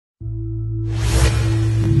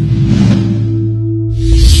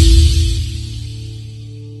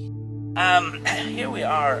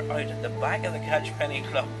are out at the back of the Catchpenny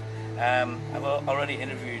Club. I've already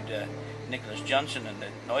interviewed Nicholas Johnson in the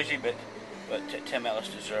noisy bit, but Tim Ellis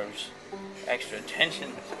deserves extra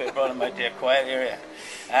attention, so I brought him out to a quiet area.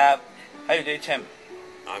 How do you do, Tim?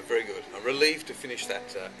 I'm very good. I'm relieved to finish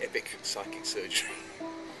that epic psychic surgery.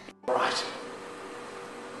 Right.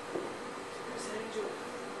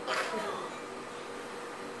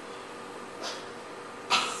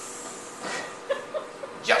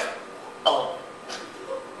 Just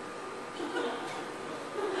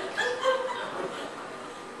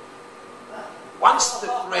once the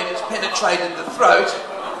thread has penetrated the throat,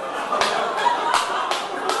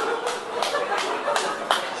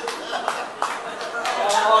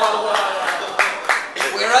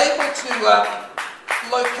 we're able to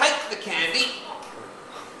locate the candy.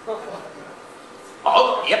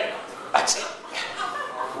 Oh, yep, that's it.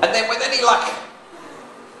 And then with any luck,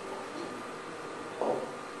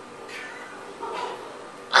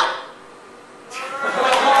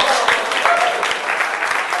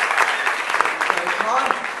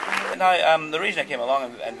 now, the reason I came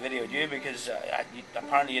along and videoed you because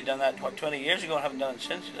apparently you'd done that 20 years ago and haven't done it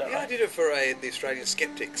since. Is that right? I did it for the Australian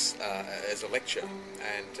Skeptics as a lecture,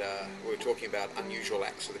 and we were talking about unusual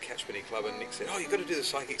acts for the Catchpenny Club, and Nick said, "Oh, you've got to do the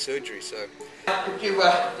psychic surgery." So, could you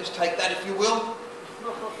just take that if you will?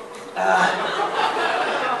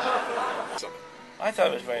 I thought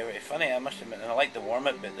it was very, very funny. I must admit, and I liked the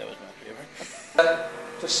warm-up bit. That was my favourite.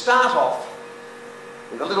 To start off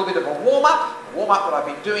with a little bit of a warm-up that I've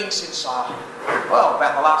been doing since, well,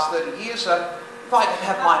 about the last 30 years. If I could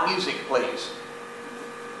have my music, please.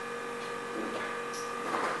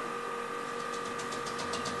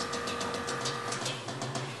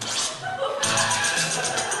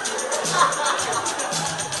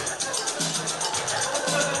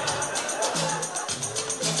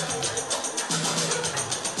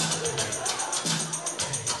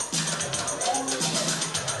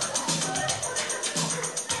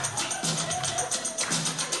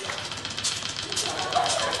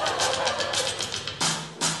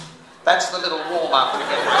 That's the little warm-up to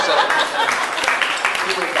get yourself.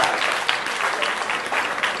 Here we go.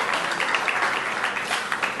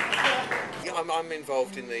 Yeah, I'm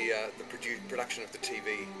involved in the production of the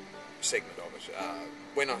TV segment of it.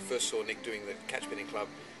 When I first saw Nick doing the Catchpenny Club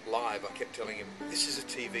live, I kept telling him, "This is a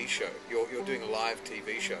TV show. You're doing a live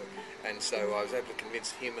TV show." And so I was able to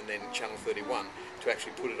convince him and then Channel 31 to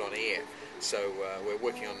actually put it on air. So we're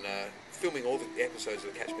working on filming all the episodes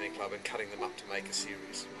of the Catchpenny Club and cutting them up to make a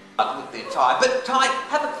series. With their tie. But Ty,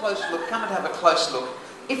 have a close look. Come and have a close look.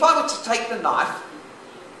 If I were to take the knife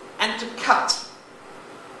and to cut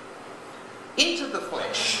into the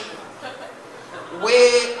flesh,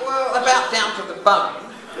 where, well, about down to the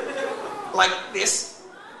bone, like this.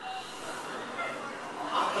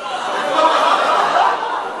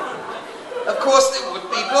 Of course, there would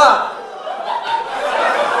be blood.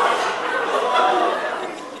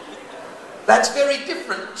 That's very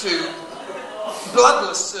different to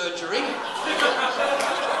bloodless surgery, and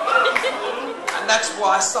that's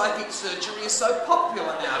why psychic surgery is so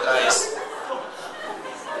popular nowadays.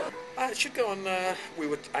 It should go on, we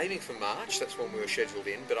were aiming for March, that's when we were scheduled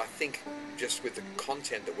in, but I think just with the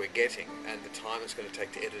content that we're getting and the time it's going to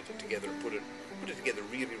take to edit it together and put it together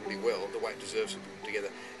really, really well, the way it deserves to be put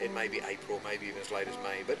together, it may be April, maybe even as late as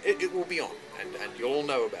May, but it will be on, and you'll all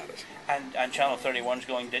know about it. And Channel 31's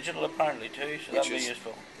going digital apparently too, so that'll be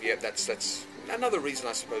useful. Yeah, that's another reason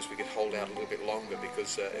I suppose we could hold out a little bit longer,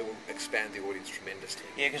 because it will expand the audience tremendously.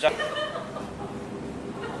 Yeah, because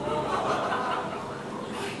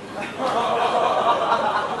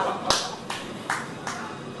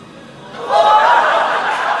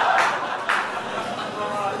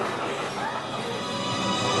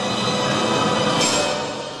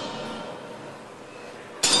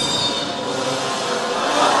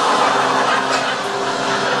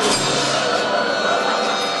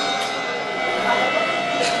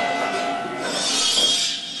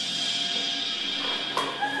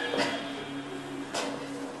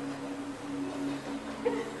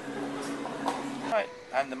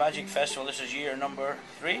and the Magic Festival, this is year number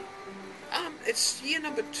 3? It's year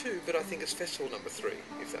number 2, but I think it's festival number 3,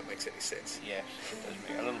 if that makes any sense. Yes, it does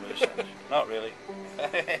make a little bit of sense. Not really.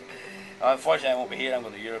 Unfortunately, I won't be here. I'm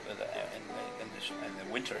going to Europe in the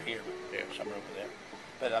winter here, but summer over there.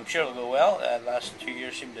 But I'm sure it'll go well. Last 2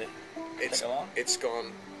 years seem to take along. It's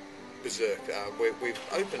gone berserk. We've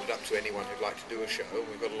opened it up to anyone who'd like to do a show.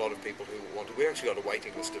 We've got a lot of people who want to. We've actually got a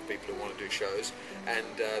waiting list of people who want to do shows, and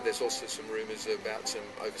there's also some rumours about some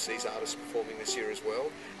overseas artists performing this year as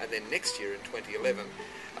well. And then next year in 2011,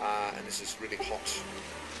 and this is really hot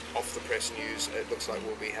off the press news, it looks like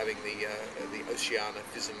we'll be having the Oceania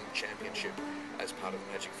FISM Championship as part of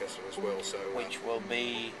the Magic Festival as well. So which will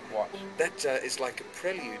be what? That is like a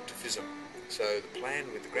prelude to FISM. So the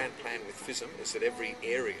grand plan with FISM is that every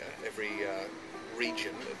area, every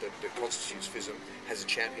region that constitutes FISM has a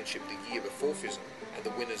championship the year before FISM, and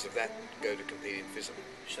the winners of that go to compete in FISM.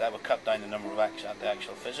 So that will cut down the number of acts at the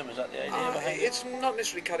actual FISM, is that the idea behind it? It's not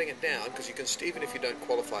necessarily cutting it down, because you can, even if you don't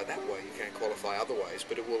qualify that way, you can qualify other ways,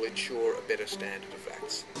 but it will ensure a better standard of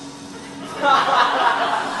acts.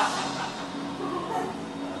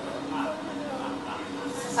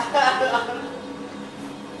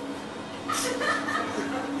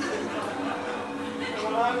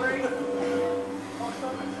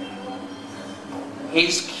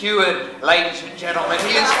 He's cured, ladies and gentlemen.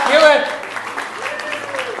 He is cured.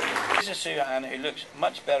 This is Sue-Ann, who looks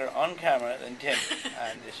much better on camera than Tim.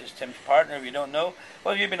 And this is Tim's partner, if you don't know.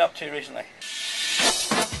 What have you been up to recently?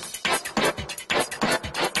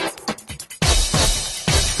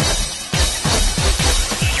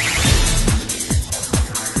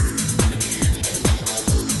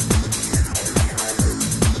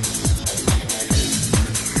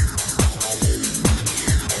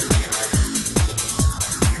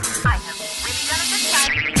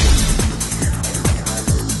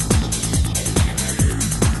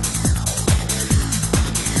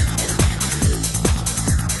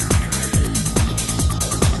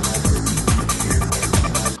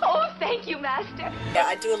 Yeah,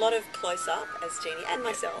 I do a lot of close-up as Jeannie and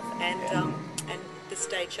myself, and the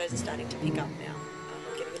stage shows are starting to pick up now.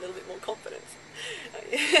 I'm getting a little bit more confidence,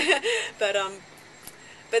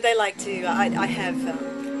 but they like to. I have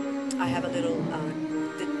a little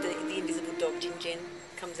the invisible dog Jin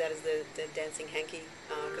comes out as the dancing hanky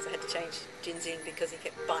because I had to change Jin's in because he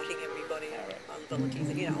kept biting everybody on volunteers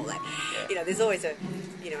and all that. Yeah. There's always a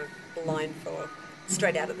line for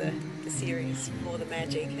straight out of the series for the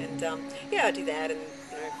magic, and I do that, and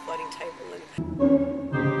floating table and.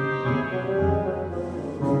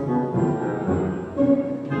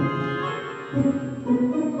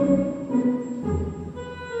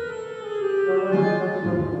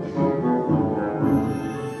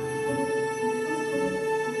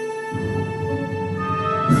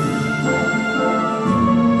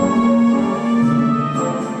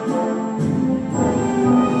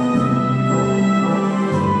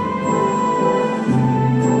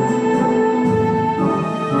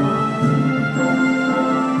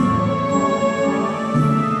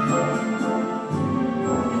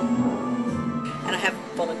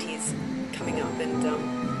 Volunteers coming up and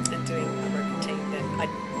doing a rope routine that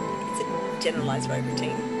it's a generalised rope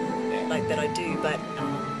routine like that I do, but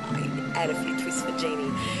I add a few twists for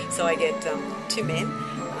Jeannie. So I get two men,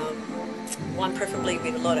 one preferably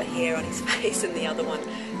with a lot of hair on his face, and the other one,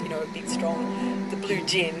 a big strong, the blue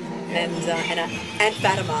Jin, and Aunt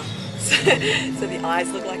Fatima. So the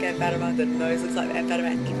eyes look like Aunt Fatima, the nose looks like Aunt Fatima,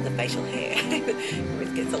 and even the facial hair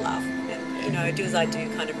always gets a laugh. And do as I do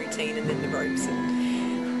kind of routine, and then the ropes.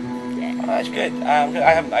 Oh, that's good.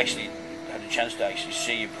 I haven't actually had a chance to actually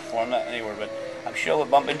see you perform that anywhere, but I'm sure we'll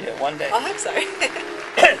bump into it one day. I hope so.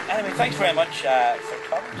 Anyway, thanks very much for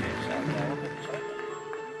talking to